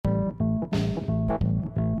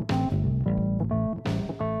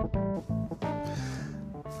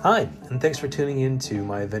Hi, and thanks for tuning in to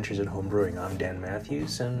my adventures at home brewing. I'm Dan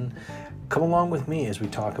Matthews, and come along with me as we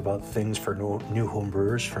talk about things for new home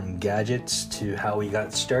brewers, from gadgets to how we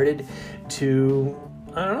got started to,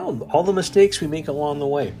 I don't know, all the mistakes we make along the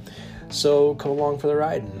way. So come along for the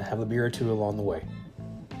ride and have a beer or two along the way.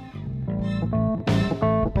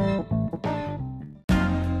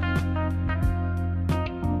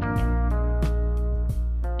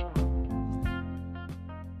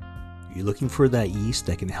 You're looking for that yeast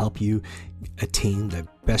that can help you attain the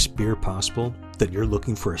best beer possible? Then you're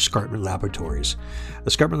looking for Escarpment Laboratories.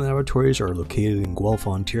 Escarpment Laboratories are located in Guelph,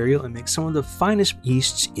 Ontario, and make some of the finest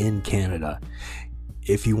yeasts in Canada.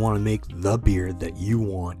 If you want to make the beer that you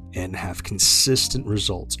want and have consistent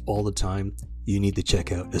results all the time, you need to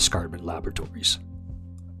check out Escarpment Laboratories.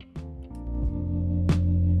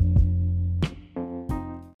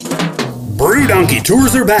 Brew Donkey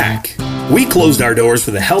tours are back. We closed our doors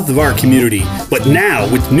for the health of our community, but now,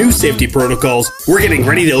 with new safety protocols, we're getting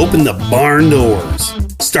ready to open the barn doors.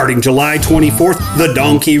 Starting July 24th, the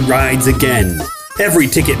Donkey rides again. Every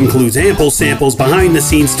ticket includes ample samples,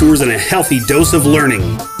 behind-the-scenes tours, and a healthy dose of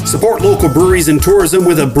learning. Support local breweries and tourism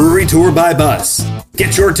with a brewery tour by bus.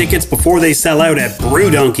 Get your tickets before they sell out at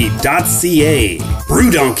brewdonkey.ca.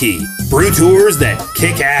 Brew Donkey, brew tours that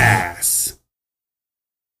kick ass.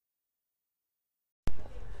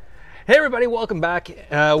 Hey everybody, welcome back.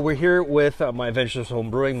 We're here with my Adventures Home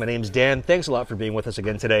Brewing. My name's Dan. Thanks a lot for being with us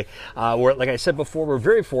again today. Like I said before, we're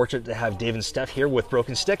very fortunate to have Dave and Steph here with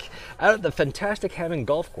Broken Stick out at the fantastic Hammond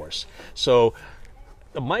Golf Course. So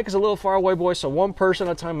the mic is a little far away, boys, so one person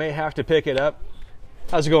at a time may have to pick it up.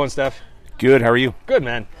 How's it going, Steph? Good, how are you? Good,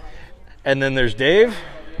 man. And then there's Dave.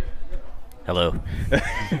 Hello.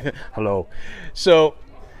 Hello. So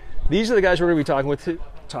these are the guys we're going to be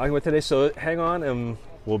talking with today, so hang on and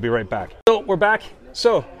we'll be right back. So we're back.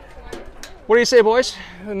 So what do you say, boys?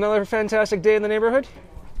 Another fantastic day in the neighborhood?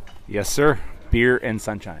 Yes, sir. Beer and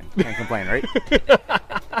sunshine. Can't complain, right?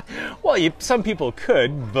 Well, some people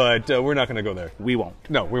could, but we're not going to go there. We won't.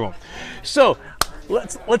 No, we won't. So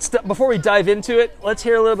let's before we dive into it, let's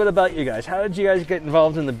hear a little bit about you guys. How did you guys get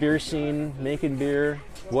involved in the beer scene, making beer,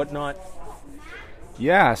 whatnot?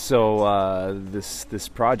 Yeah, so this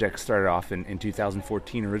project started off in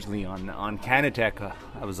 2014, originally on Canatech.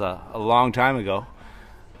 That was a long time ago,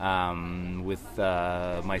 with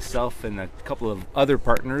myself and a couple of other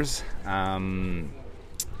partners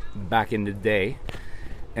back in the day.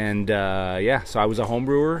 And so I was a home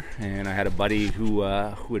brewer, and I had a buddy who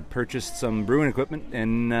had purchased some brewing equipment,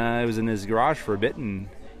 and it was in his garage for a bit, and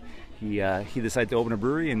he decided to open a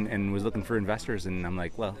brewery and was looking for investors, and I'm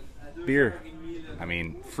like, well, beer. I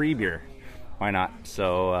mean, free beer. Why not?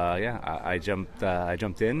 So I jumped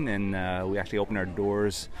in, and we actually opened our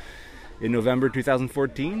doors in November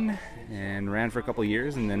 2014 and ran for a couple of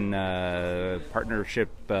years. And then partnership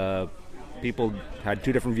people had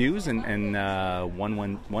two different views, and one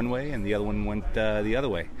went one way and the other one went the other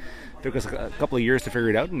way. Took us a couple of years to figure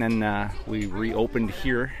it out, and then we reopened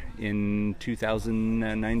here in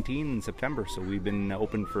 2019 in September. So we've been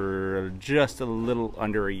open for just a little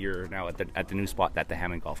under a year now at the new spot at the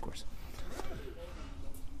Hammond Golf Course.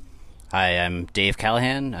 Hi, I'm Dave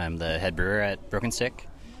Callahan. I'm the head brewer at Broken Stick.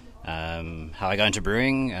 How I got into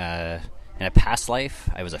brewing, in a past life,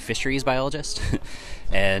 I was a fisheries biologist,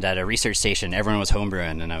 and at a research station, everyone was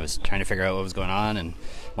homebrewing, and I was trying to figure out what was going on and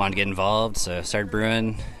wanted to get involved, so I started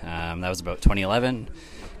brewing. That was about 2011.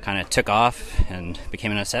 Kind of took off and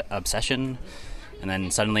became an obsession, and then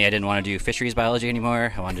suddenly I didn't want to do fisheries biology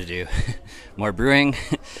anymore. I wanted to do more brewing,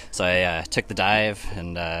 so I took the dive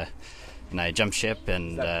and I jumped ship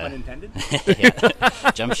and pun intended?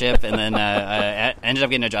 yeah, jumped ship, and then I ended up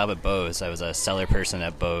getting a job at Bose. I was a cellar person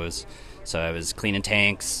at Bose, so I was cleaning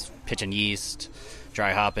tanks, pitching yeast,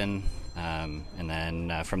 dry hopping, and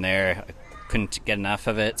then from there I couldn't get enough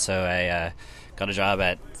of it, so I got a job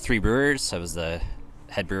at Three Brewers. I was the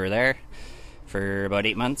head brewer there for about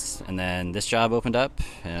 8 months, and then this job opened up,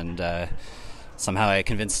 and somehow I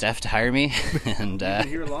convinced Steph to hire me. And You've been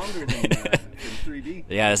here longer than 3D.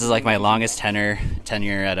 Yeah, this is like my longest tenure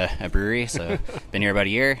at a brewery, so been here about a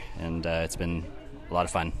year, and it's been a lot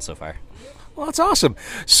of fun so far. Well, that's awesome.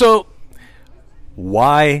 So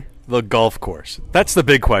why the golf course? That's the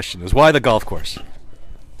big question, is why the golf course?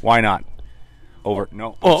 Why not? Over.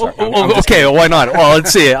 No. Okay. Why not? Well,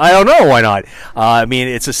 let's see. I don't know why not. I mean,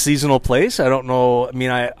 it's a seasonal place. I don't know. I mean,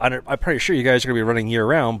 I'm pretty sure you guys are going to be running year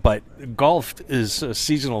round, but golf is a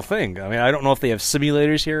seasonal thing. I mean, I don't know if they have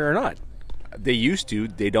simulators here or not. They used to.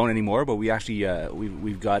 They don't anymore. But we actually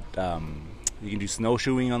we've got You can do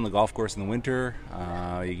snowshoeing on the golf course in the winter.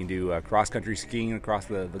 You can do cross-country skiing across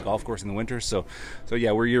the golf course in the winter. So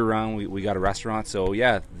yeah, we're year-round. We got a restaurant. So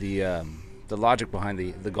yeah, the logic behind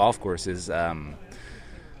the golf course is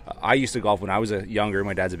I used to golf when I was younger.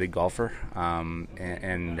 My dad's a big golfer,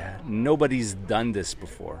 and nobody's done this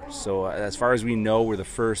before. So as far as we know, we're the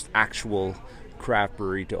first actual craft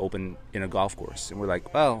brewery to open in a golf course. And we're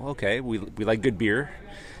like, well, okay, we like good beer,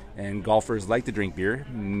 and golfers like to drink beer.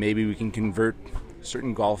 Maybe we can convert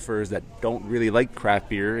certain golfers that don't really like craft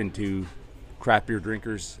beer into craft beer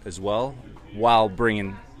drinkers as well, while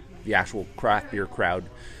bringing the actual craft beer crowd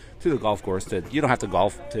to the golf course. You don't have to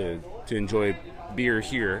golf to enjoy beer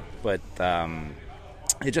here, but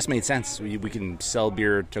it just made sense. We can sell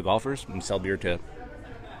beer to golfers and sell beer to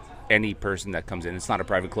any person that comes in. It's not a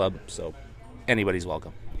private club, so anybody's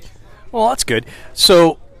welcome. Well, that's good.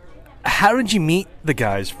 So how did you meet the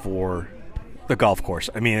guys for the golf course?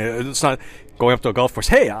 I mean, it's not going up to a golf course,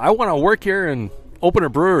 hey, I want to work here and open a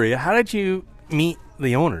brewery. How did you meet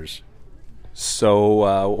the owners?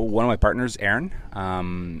 So one of my partners, Aaron,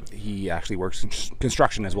 he actually works in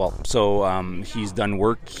construction as well. So he's done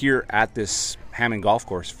work here at this Hammond golf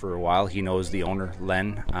course for a while. He knows the owner,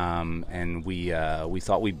 Len, and we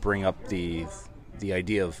thought we'd bring up the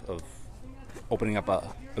idea of opening up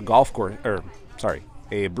a golf course,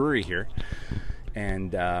 a brewery here.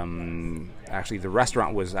 And actually the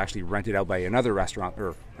restaurant was actually rented out by another restaurant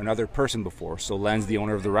or another person before. So Len's the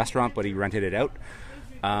owner of the restaurant, but he rented it out.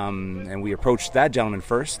 And we approached that gentleman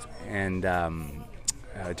first, and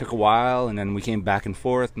it took a while, and then we came back and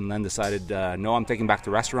forth, and then decided, no, I'm taking back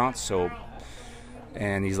the restaurant.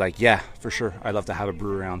 And he's like, yeah, for sure, I'd love to have a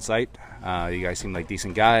brewery on site. You guys seem like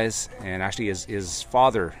decent guys. And actually his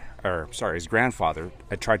grandfather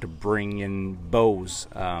had tried to bring in Bose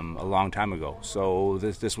a long time ago. So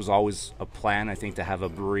this was always a plan, I think, to have a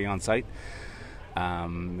brewery on site.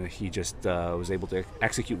 He just was able to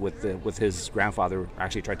execute with his grandfather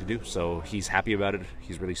actually tried to do. So he's happy about it.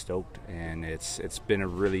 He's really stoked, and it's been a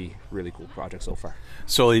really, really cool project so far.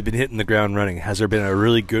 So you've been hitting the ground running. Has there been a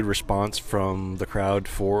really good response from the crowd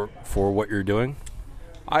for what you're doing?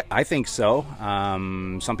 I think so.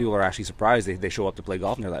 Some people are actually surprised. They show up to play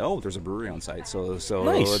golf and they're like, "Oh, there's a brewery on site." So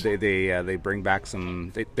nice. They bring back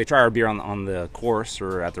some. They try our beer on the course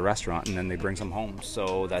or at the restaurant, and then they bring some home.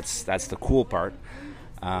 So that's the cool part.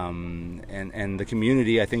 And the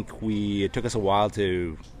community. I think it took us a while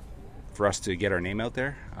for us to get our name out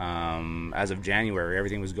there. As of January,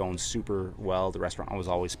 everything was going super well. The restaurant was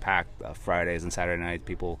always packed Fridays and Saturday nights,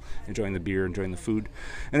 people enjoying the beer, enjoying the food.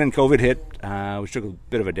 And then COVID hit, which took a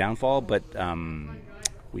bit of a downfall, but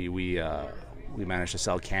we managed to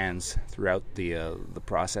sell cans throughout the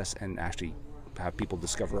process and actually have people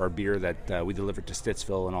discover our beer that we delivered to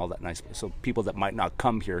Stittsville and all that nice. So people that might not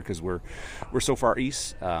come here because we're so far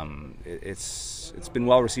east, it's been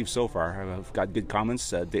well received so far. I've got good comments.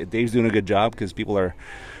 Dave's doing a good job because people are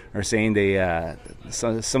saying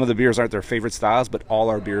some of the beers aren't their favorite styles, but all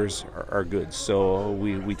our beers are good. So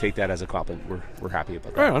we take that as a compliment. We're happy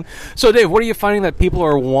about that. Right on. So Dave, what are you finding that people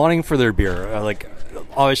are wanting for their beer? Like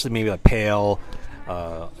obviously maybe a pale,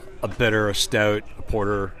 a bitter, a stout, a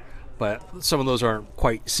porter. But some of those aren't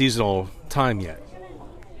quite seasonal time yet.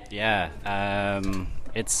 Yeah,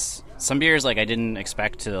 it's some beers like I didn't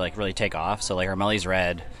expect to like really take off. So like our Mully's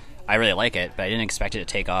Red, I really like it, but I didn't expect it to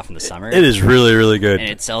take off in the summer. It is really, really good, and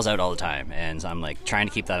it sells out all the time. And I'm like trying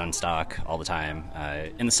to keep that on stock all the time.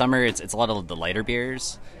 In the summer, it's a lot of the lighter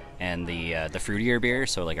beers and the fruitier beer.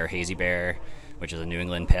 So like our Hazy Bear, which is a New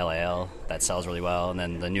England Pale Ale, that sells really well, and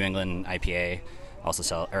then the New England IPA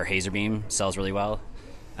or Hazer Beam sells really well.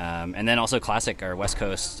 And then also classic, our West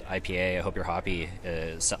Coast IPA, I Hope You're Hoppy,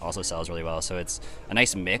 also sells really well. So it's a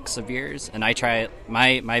nice mix of beers. And I try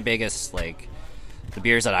my biggest, like, the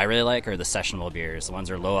beers that I really like are the sessionable beers. The ones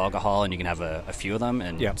that are low alcohol and you can have a few of them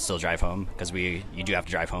and still drive home because you do have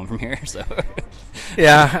to drive home from here. So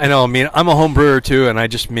yeah, I know. I mean, I'm a home brewer too, and I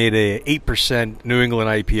just made a 8% New England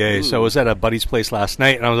IPA. Ooh. So I was at a buddy's place last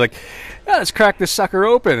night, and I was like, yeah, let's crack this sucker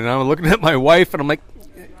open. And I'm looking at my wife, and I'm like,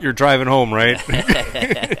 you're driving home, right?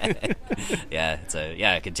 Yeah,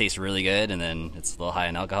 it can taste really good, and then it's a little high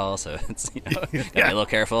in alcohol, so it's gotta be a little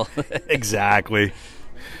careful. Exactly.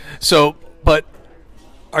 So, but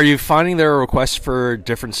are you finding there are requests for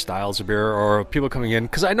different styles of beer, or people coming in?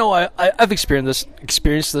 Because I know I've experienced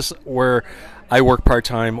this where I work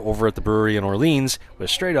part-time over at the brewery in Orleans with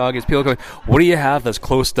Stray Dog. Is people going, what do you have that's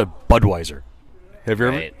close to Budweiser?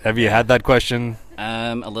 Have you had that question?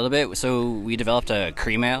 A little bit. So we developed a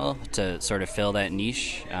cream ale to sort of fill that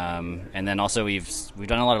niche, and then also we've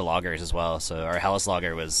done a lot of lagers as well. So our Helles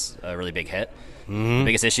lager was a really big hit. The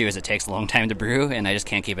biggest issue is it takes a long time to brew, and I just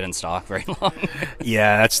can't keep it in stock very long.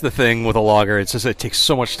 Yeah, that's the thing with a lager. It's just it takes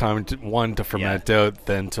so much time to ferment out,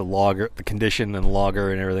 then to lager the condition and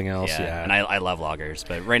lager and everything else. Yeah. And I love lagers,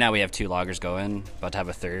 but right now we have 2 lagers going, about to have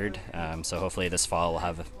a third. So hopefully this fall we'll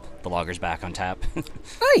have the lagers back on tap.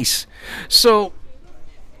 Nice. So,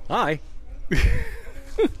 hi.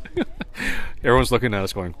 Everyone's looking at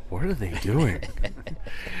us going, what are they doing?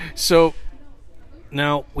 So,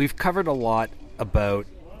 now we've covered a lot about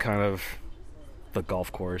kind of the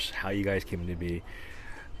golf course, how you guys came to be.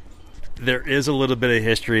 There is a little bit of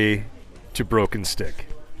history to Broken Stick.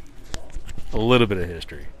 A little bit of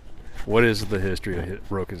history. What is the history of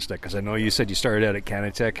Broken Stick? Because I know you said you started out at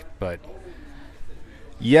Canatech, but...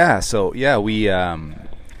 Yeah, so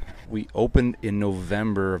we opened in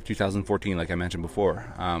November of 2014, like I mentioned before,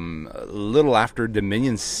 a little after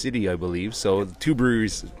Dominion City, I believe. So the 2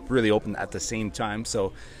 breweries really opened at the same time.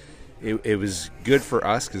 So it was good for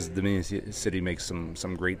us because Dominion City makes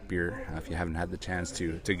some great beer. If you haven't had the chance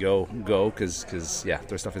to go because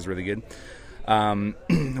their stuff is really good.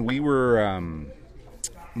 We were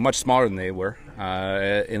much smaller than they were,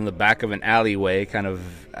 in the back of an alleyway, kind of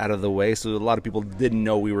out of the way, so a lot of people didn't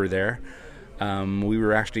know we were there.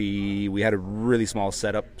 We had a really small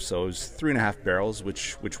setup, so it was 3.5 barrels,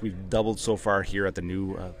 which we've doubled so far here at the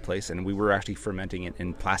new place, and we were actually fermenting it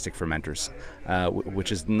in plastic fermenters,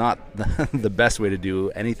 which is not the best way to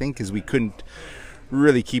do anything because we couldn't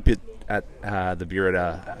really keep it at the beer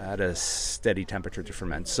at a steady temperature to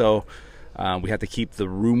ferment. So we had to keep the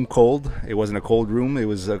room cold. It wasn't a cold room; it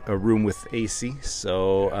was a room with AC.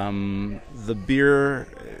 So the beer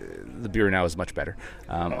now is much better.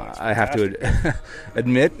 I have to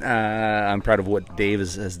admit, I'm proud of what Dave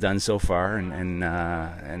has done so far, and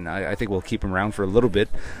I think we'll keep him around for a little bit.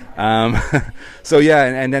 So yeah,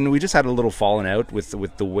 and then we just had a little falling out with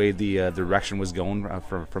the way the direction was going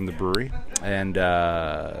from the brewery, and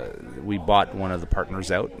we bought one of the partners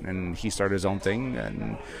out, and he started his own thing,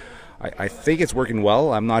 and I think it's working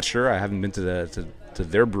well. I'm not sure. I haven't been to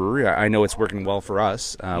their brewery. I know it's working well for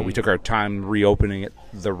us. We took our time reopening it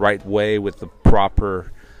the right way with the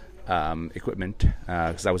proper equipment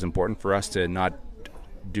because that was important for us to not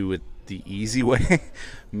do it the easy way,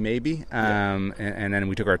 maybe. And then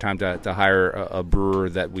we took our time to hire a brewer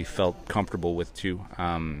that we felt comfortable with too.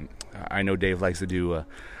 I know Dave likes to do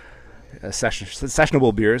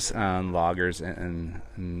sessionable beers, lagers,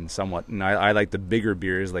 and somewhat. And I like the bigger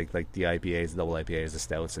beers, like the IPAs, the double IPAs, the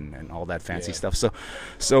stouts, and all that fancy stuff.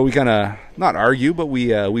 So we kind of not argue, but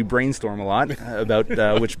we brainstorm a lot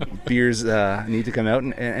about which beers need to come out.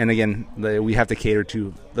 And again, we have to cater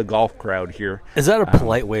to the golf crowd here. Is that a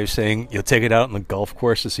polite way of saying you'll take it out on the golf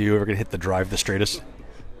course to see whoever can hit the drive the straightest?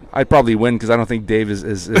 I'd probably win because I don't think Dave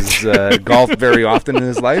is golfed very often in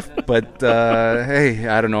his life. But hey,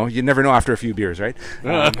 I don't know. You never know after a few beers, right?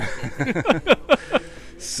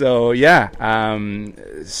 So yeah,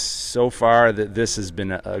 so far this has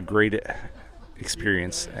been a great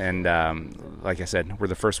experience, and like I said, we're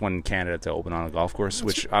the first one in Canada to open on a golf course,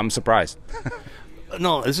 which I'm surprised.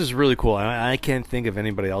 No, this is really cool. I can't think of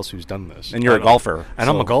anybody else who's done this. And you're a golfer, and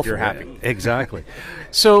I'm a golfer. You're happy, exactly.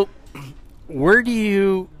 So, where do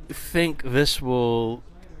you think this will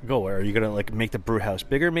go? Are you going to make the brew house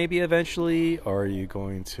bigger maybe eventually, or are you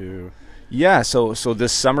going to... Yeah, so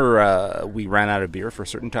this summer we ran out of beer for a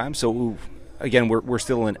certain time. So again, we're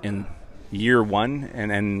still in year one,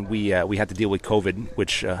 and we had to deal with COVID,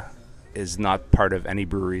 which is not part of any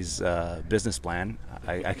brewery's business plan.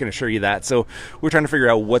 I can assure you that. So we're trying to figure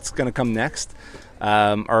out what's going to come next.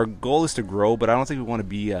 Our goal is to grow, but I don't think we want to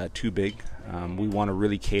be too big. We want to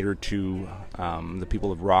really cater to the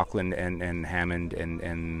people of Rockland and Hammond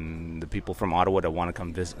and the people from Ottawa that want to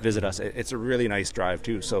come visit us. It's a really nice drive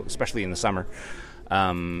too, so especially in the summer.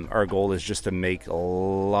 Our goal is just to make a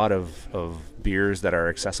lot of beers that are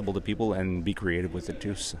accessible to people and be creative with it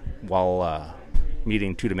too, while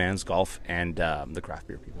meeting two demands: golf and the craft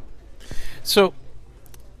beer people. So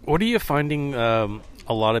what are you finding a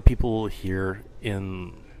lot of people here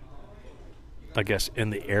in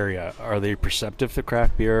the area? Are they receptive to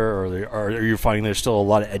craft beer, or are you finding there's still a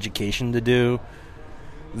lot of education to do?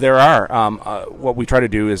 There are. What we try to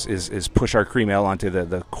do is push our cream ale onto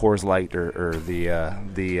the Coors Light or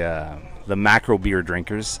the macro beer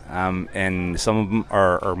drinkers, and some of them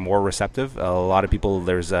are more receptive. A lot of people,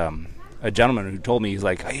 there's a gentleman who told me, he's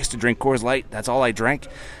like, I used to drink Coors Light, that's all I drank,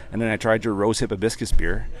 and then I tried your Rose Hip Hibiscus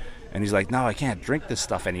beer, and he's like, no, I can't drink this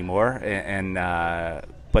stuff anymore,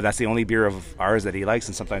 but that's the only beer of ours that he likes,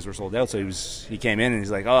 and sometimes we're sold out. So he came in and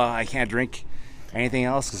he's like, oh, I can't drink anything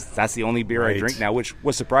else, because that's the only beer I Right. drink now, which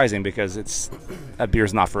was surprising because a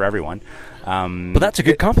beer's not for everyone. But that's a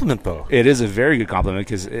good compliment, though. It is a very good compliment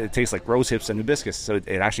because it tastes like rose hips and hibiscus, so it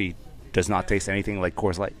actually does not taste anything like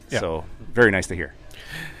Coors Light. Yeah. So very nice to hear.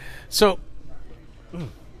 So,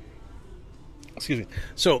 excuse me.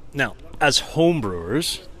 So now, as home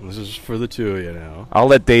brewers, this is for the two of you now. I'll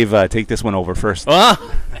let Dave take this one over first.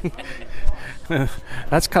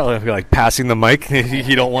 That's kind of like passing the mic.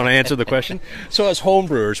 You don't want to answer the question. So, as home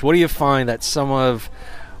brewers, what do you find that some of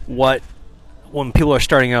what, when people are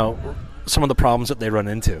starting out, some of the problems that they run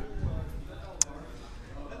into?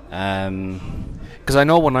 Because I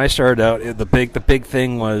know when I started out, the big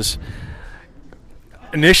thing was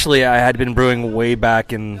initially I had been brewing way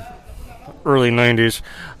back in early '90s.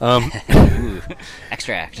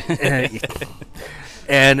 Extract.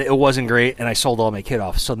 And it wasn't great, and I sold all my kit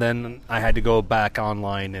off. So then I had to go back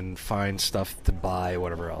online and find stuff to buy,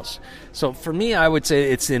 whatever else. So for me, I would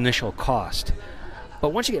say it's the initial cost. But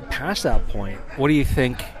once you get past that point, what do you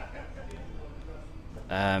think?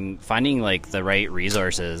 Finding like the right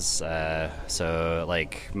resources. So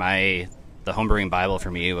like the homebrewing Bible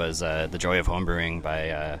for me was The Joy of Homebrewing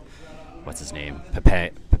by what's his name?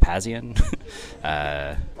 Papazian.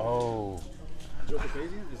 I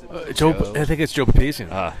think it's Joe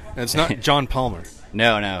Papazian. It's not John Palmer.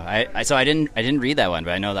 No. I didn't read that one,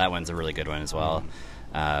 but I know that one's a really good one as well.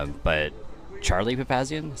 But Charlie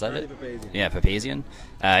Papazian, is that it? Yeah, Papazian.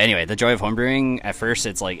 Anyway, The Joy of Homebrewing. At first,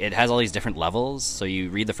 it's like it has all these different levels. So you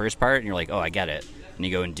read the first part, and you're like, oh, I get it. And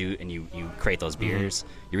you go and you create those beers.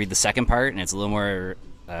 You read the second part, and it's a little more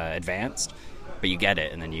advanced, but you get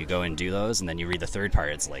it. And then you go and do those, and then you read the third part.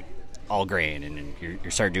 It's like all grain, and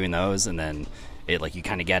you start doing those, and then it like you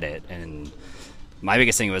kind of get it. And my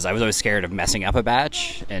biggest thing was I was always scared of messing up a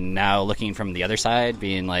batch, and now looking from the other side,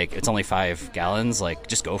 being like, it's only 5 gallons, like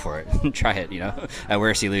just go for it, try it. At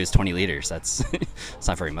worst you lose 20 liters. That's it's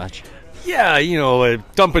not very much. Yeah,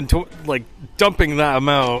 dumping that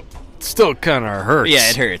amount still kind of hurts. Yeah,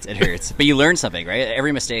 it hurts. But you learn something, right?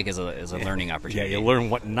 Every mistake is a learning opportunity. Yeah, you learn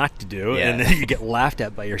what not to do, Yeah. and then you get laughed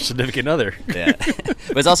at by your significant other. Yeah.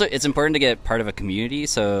 But it's important to get part of a community.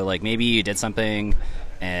 So like maybe you did something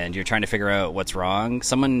and you're trying to figure out what's wrong.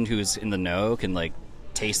 Someone who's in the know can like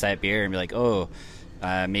taste that beer and be like, oh,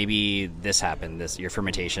 maybe this happened. Your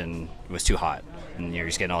fermentation was too hot, and you're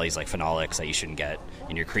just getting all these like phenolics that you shouldn't get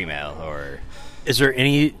in your cream ale. Or Is there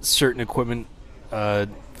any certain equipment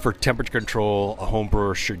for temperature control a home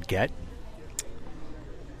brewer should get?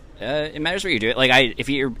 it matters what you do. Like if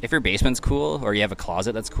your basement's cool or you have a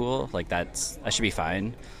closet that's cool, like that should be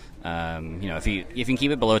fine. If you can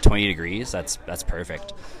keep it below 20 degrees, that's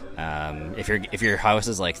perfect. If your house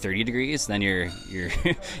is like 30 degrees, then you're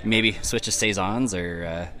maybe switch to saisons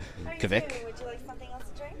or Kavik. Would you like something else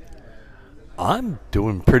to drink? I'm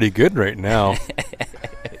doing pretty good right now.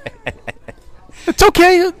 It's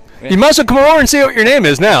okay. You might as well come over and say what your name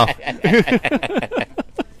is now.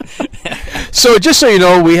 So just so you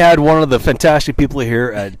know, we had one of the fantastic people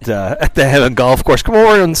here at the Heaven Golf Course come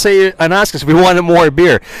over and ask us if we wanted more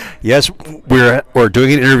beer. Yes, we're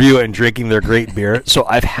doing an interview and drinking their great beer. So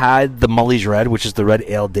I've had the Mully's Red, which is the red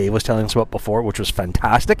ale Dave was telling us about before, which was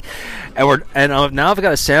fantastic. And now I've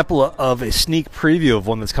got a sample of a sneak preview of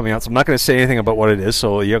one that's coming out. So I'm not going to say anything about what it is.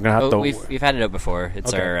 So you're going to have to. We've had it out before.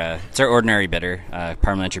 It's Okay. it's our ordinary bitter,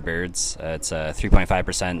 Parliamentary Birds. It's a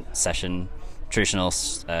 3.5% session. Traditional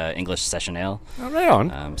English session ale. Oh, right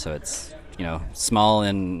on. So it's small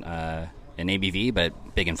in ABV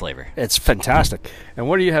but big in flavor. It's fantastic. And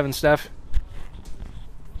what are you having, Steph?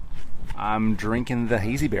 I'm drinking the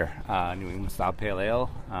Hazy Bear, New England Style Pale Ale.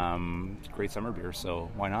 Great summer beer, so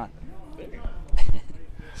why not?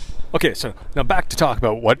 Okay, so now back to talk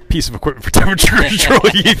about what piece of equipment for temperature control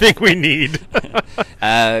you think we need.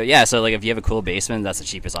 So like if you have a cool basement, that's the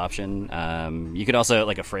cheapest option. You could also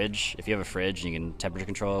like a fridge. If you have a fridge, you can temperature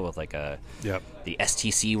control with like the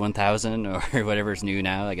STC 1000 or whatever's new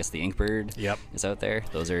now. I guess the Inkbird is out there.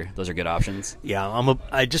 Those are good options. Yeah,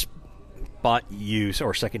 I just bought used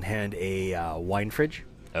or secondhand a wine fridge.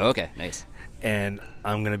 Oh, okay, nice. And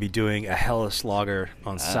I'm going to be doing a Helles Lager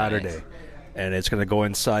on Saturday. Nice. And it's going to go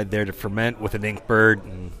inside there to ferment with an Inkbird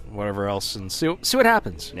and whatever else, and see what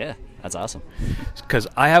happens. Yeah, that's awesome. Because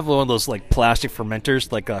I have one of those like plastic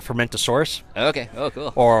fermenters, like a Fermentosaurus. Okay. Oh,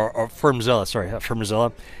 cool. Or Fermzilla,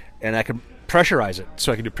 Fermzilla, and I can pressurize it,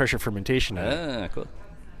 so I can do pressure fermentation. Cool.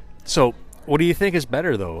 So, what do you think is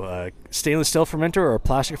better though, stainless steel fermenter or a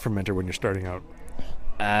plastic fermenter when you're starting out?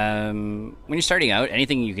 When you're starting out,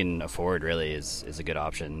 anything you can afford really is a good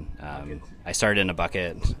option. I started in a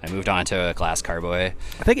bucket. I moved on to a glass carboy.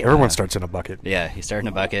 I think everyone starts in a bucket. Yeah, you start in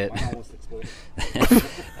a bucket.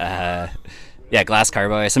 Yeah, glass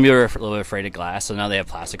carboy. Some people are a little bit afraid of glass, so now they have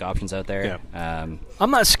plastic options out there. Yeah.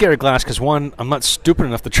 I'm not scared of glass because, one, I'm not stupid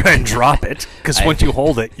enough to try and drop it, because once you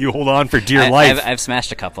hold it, you hold on for dear life. I've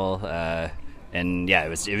smashed a couple, and yeah, it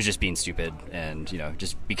was just being stupid, and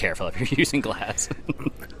just be careful if you're using glass.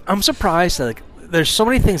 I'm surprised that there's so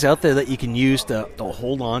many things out there that you can use to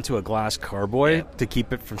hold on to a glass carboy to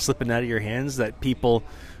keep it from slipping out of your hands that people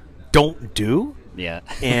don't do. Yeah.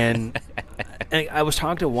 And I was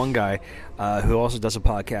talking to one guy who also does a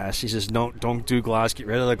podcast. He says, don't do glass. Get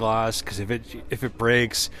rid of the glass, because if it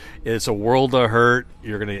breaks, it's a world of hurt.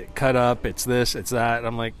 You're going to get cut up. It's this, it's that. And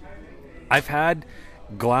I'm like, I've had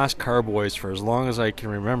glass carboys for as long as I can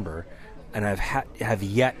remember, and have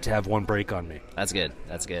yet to have one break on me. That's good.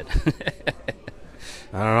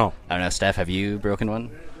 I don't know. Steph, have you broken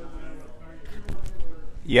one?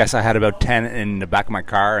 Yes, I had about 10 in the back of my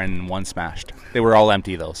car and one smashed. They were all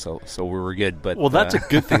empty though, so we were good. But that's a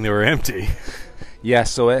good thing they were empty. Yeah,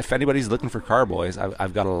 so if anybody's looking for carboys,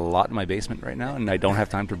 I've got a lot in my basement right now, and I don't have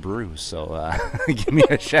time to brew, so give me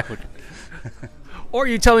a shout. Or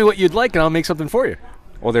you tell me what you'd like, and I'll make something for you.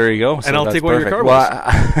 Well, there you go. And I'll take one of your carboys.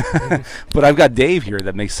 Well, but I've got Dave here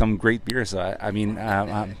that makes some great beer, so I've gained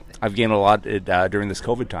a lot during this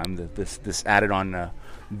COVID time. This added on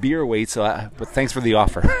beer weight, but thanks for the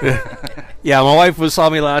offer. Yeah, my wife saw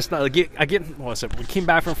me last night. We came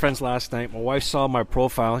back from friends last night. My wife saw my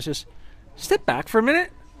profile and she just, step back for a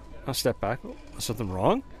minute. I'll step back. Oh, is something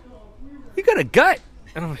wrong? You got a gut.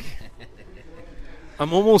 And I'm like,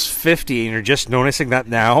 I'm almost 50 and you're just noticing that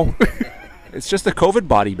now? It's just a COVID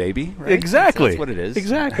body, baby. Right? Exactly. That's what it is.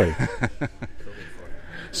 Exactly.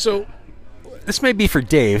 So, this may be for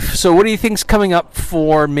Dave. So, what do you think's coming up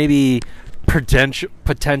for maybe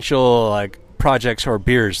potential like projects or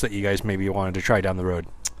beers that you guys maybe wanted to try down the road?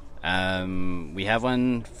 We have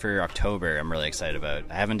one for October I'm really excited about.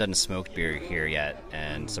 I haven't done a smoked beer here yet,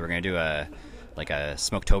 and so we're going to do a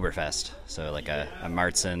Smoketoberfest, so like a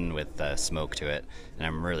Marzen with smoke to it, and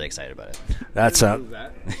I'm really excited about it. That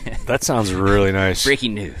sounds really nice.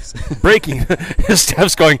 Breaking news. Breaking.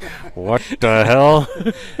 Steph's going, what the hell?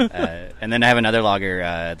 And then I have another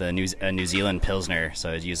lager, the New Zealand Pilsner,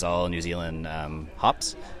 so it uses all New Zealand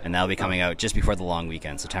hops, and that'll be coming out just before the long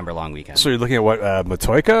weekend, September long weekend. So you're looking at what,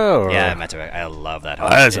 Matoika? Or? Yeah, Matoika. I love that hop.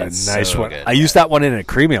 That is a nice one. Good. I used that one in a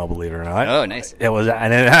cream ale, believe it or not. Oh, nice. It was,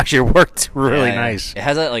 and it actually worked really nice. It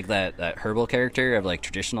has that herbal character of like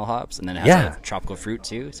traditional hops, and then it has tropical fruit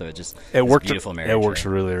too. So it works. Beautiful marriage. It works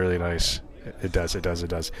really, really nice. It does.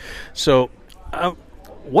 So,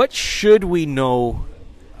 what should we know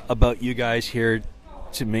about you guys here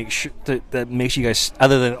to make sure that makes you guys,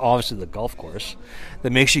 other than obviously the golf course,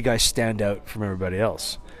 that makes you guys stand out from everybody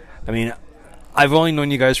else? I mean, I've only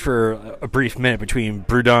known you guys for a brief minute between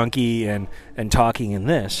Brew Donkey and talking in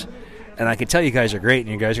this, and I can tell you guys are great and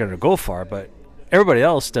you guys are going to go far, but everybody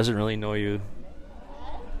else doesn't really know you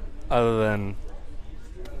other than...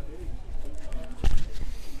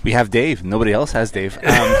 We have Dave. Nobody else has Dave.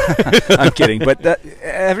 I'm kidding. But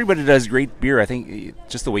everybody does great beer. I think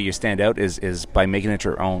just the way you stand out is by making it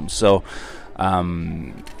your own. So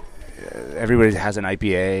everybody has an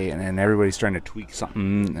IPA, and everybody's trying to tweak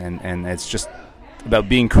something, and it's just about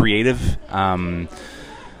being creative.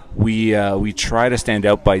 We try to stand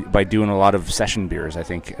out by doing a lot of session beers, I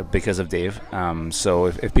think, because of Dave. So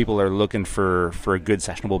if people are looking for a good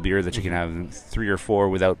sessionable beer that you can have 3 or 4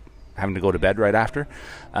 without having to go to bed right after,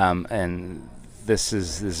 and this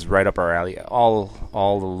is right up our alley. All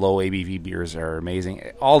the low ABV beers are amazing.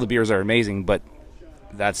 All the beers are amazing, but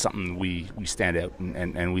that's something we stand out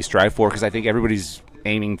and we strive for, because I think everybody's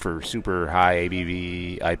aiming for super high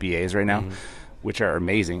ABV IPAs right now, which are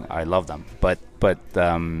amazing. I love them, but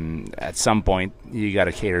at some point you got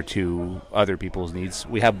to cater to other people's needs.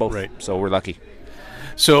 We have both, right. So we're lucky.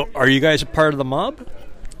 So are you guys a part of the mob?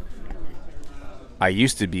 I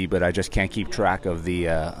used to be, but I just can't keep track of the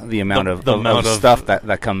amount of stuff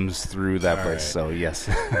that comes through that place. Right. So yes,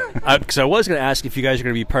 because I was going to ask if you guys are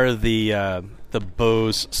going to be part of the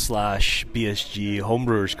Bose/BSG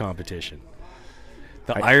homebrewers competition.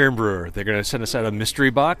 The Iron Brewer. They're going to send us out a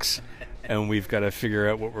mystery box, and we've got to figure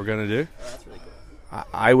out what we're going to do. That's really cool.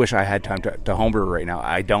 I wish I had time to homebrew right now.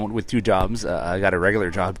 I don't, with 2 jobs. I got a regular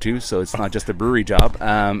job too, so it's not just a brewery job.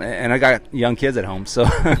 And I got young kids at home, so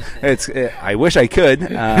I wish I could.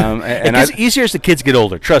 And it gets easier as the kids get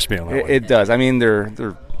older. Trust me on that one. It does. I mean,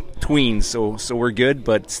 they're tweens, so we're good,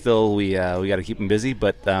 but still we got to keep him busy.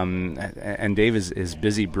 But and Dave is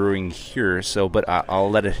busy brewing here, so but I'll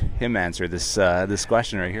let him answer this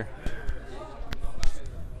question right here.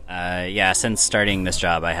 Yeah, since starting this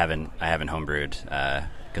job, I haven't homebrewed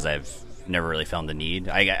because I've never really found the need.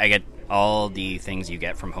 I get all the things you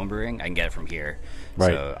get from homebrewing, I can get it from here.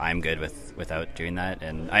 Right. So I'm good without doing that,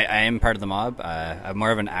 and I am part of the mob. I'm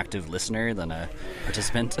more of an active listener than a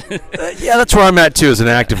participant. Yeah, that's where I'm at too, as an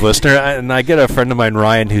active listener. And I get a friend of mine,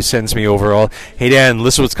 Ryan, who sends me over all, hey Dan,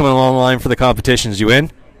 listen what's coming along the line for the competitions. You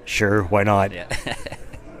in? Sure, why not? Yeah.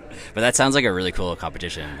 But that sounds like a really cool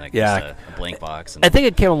competition, like Yeah. just a blank box. And I think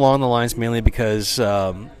it came along the lines mainly because their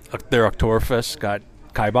Oktoberfest got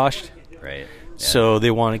kiboshed. right. Yeah. So they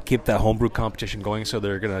want to keep that homebrew competition going, so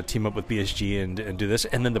they're going to team up with BSG and do this.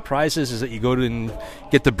 And then the prize is that you go to and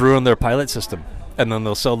get the brew on their pilot system, and then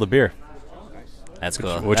they'll sell the beer. That's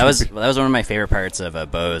cool. which that would was be- one of my favorite parts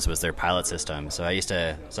of Bose was their pilot system. So I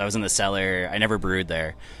was in the cellar. I never brewed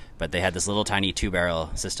there, but they had this little tiny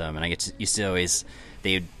 2-barrel system, and used to always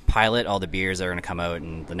they'd pilot all the beers that are going to come out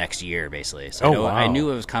in the next year, basically. So I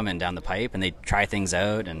knew it was coming down the pipe, and they'd try things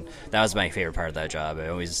out, and that was my favorite part of that job.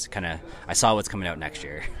 I saw what's coming out next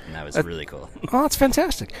year, and that was really cool. Oh, that's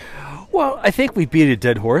fantastic. Well, I think we beat a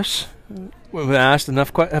dead horse. We've asked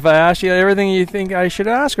enough. Have I asked you everything you think I should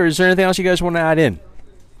ask, or is there anything else you guys want to add in?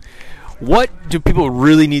 What do people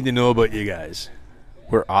really need to know about you guys?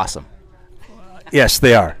 We're awesome. Yes,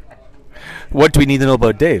 they are. What do we need to know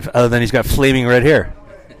about Dave, other than he's got flaming red hair?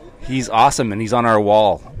 He's awesome, and he's on our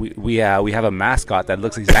wall. We have a mascot that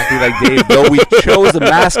looks exactly like Dave, though we chose the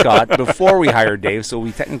mascot before we hired Dave, so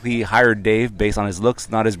we technically hired Dave based on his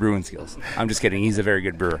looks, not his brewing skills. I'm just kidding. He's a very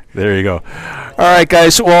good brewer. There you go. All right,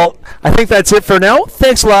 guys. Well, I think that's it for now.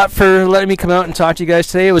 Thanks a lot for letting me come out and talk to you guys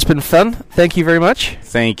today. It's been fun. Thank you very much.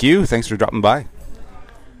 Thank you. Thanks for dropping by.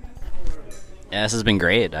 Yeah, this has been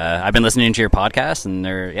great. I've been listening to your podcast, and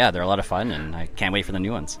they're a lot of fun, and I can't wait for the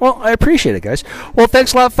new ones. Well, I appreciate it, guys. Well,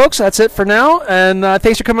 thanks a lot, folks. That's it for now. And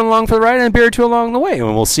thanks for coming along for the ride and a beer or two along the way.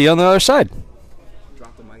 And we'll see you on the other side.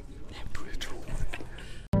 Drop the mic.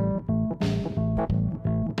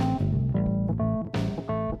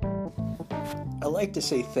 I'd like to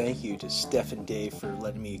say thank you to Steph and Dave for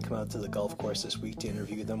letting me come out to the golf course this week to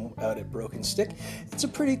interview them out at Broken Stick. It's a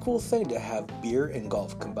pretty cool thing to have beer and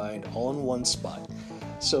golf combined all in one spot.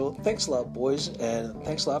 So thanks a lot, boys, and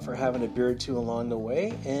thanks a lot for having a beer or two along the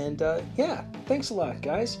way. And thanks a lot,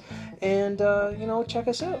 guys. And check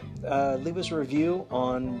us out. Leave us a review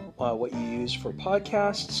on what you use for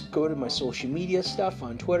podcasts. Go to my social media stuff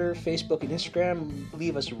on Twitter, Facebook, and Instagram.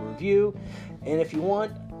 Leave us a review. And if you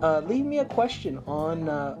want, leave me a question on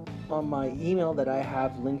my email that I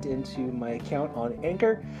have linked into my account on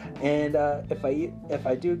Anchor. And if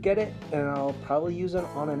I do get it, then I'll probably use it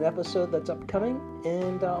on an episode that's upcoming.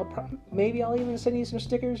 And maybe I'll even send you some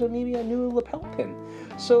stickers or maybe a new lapel pin.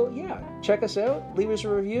 So yeah, check us out. Leave us a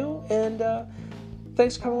review. And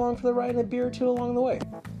thanks for coming along for the ride and a beer or two along the way.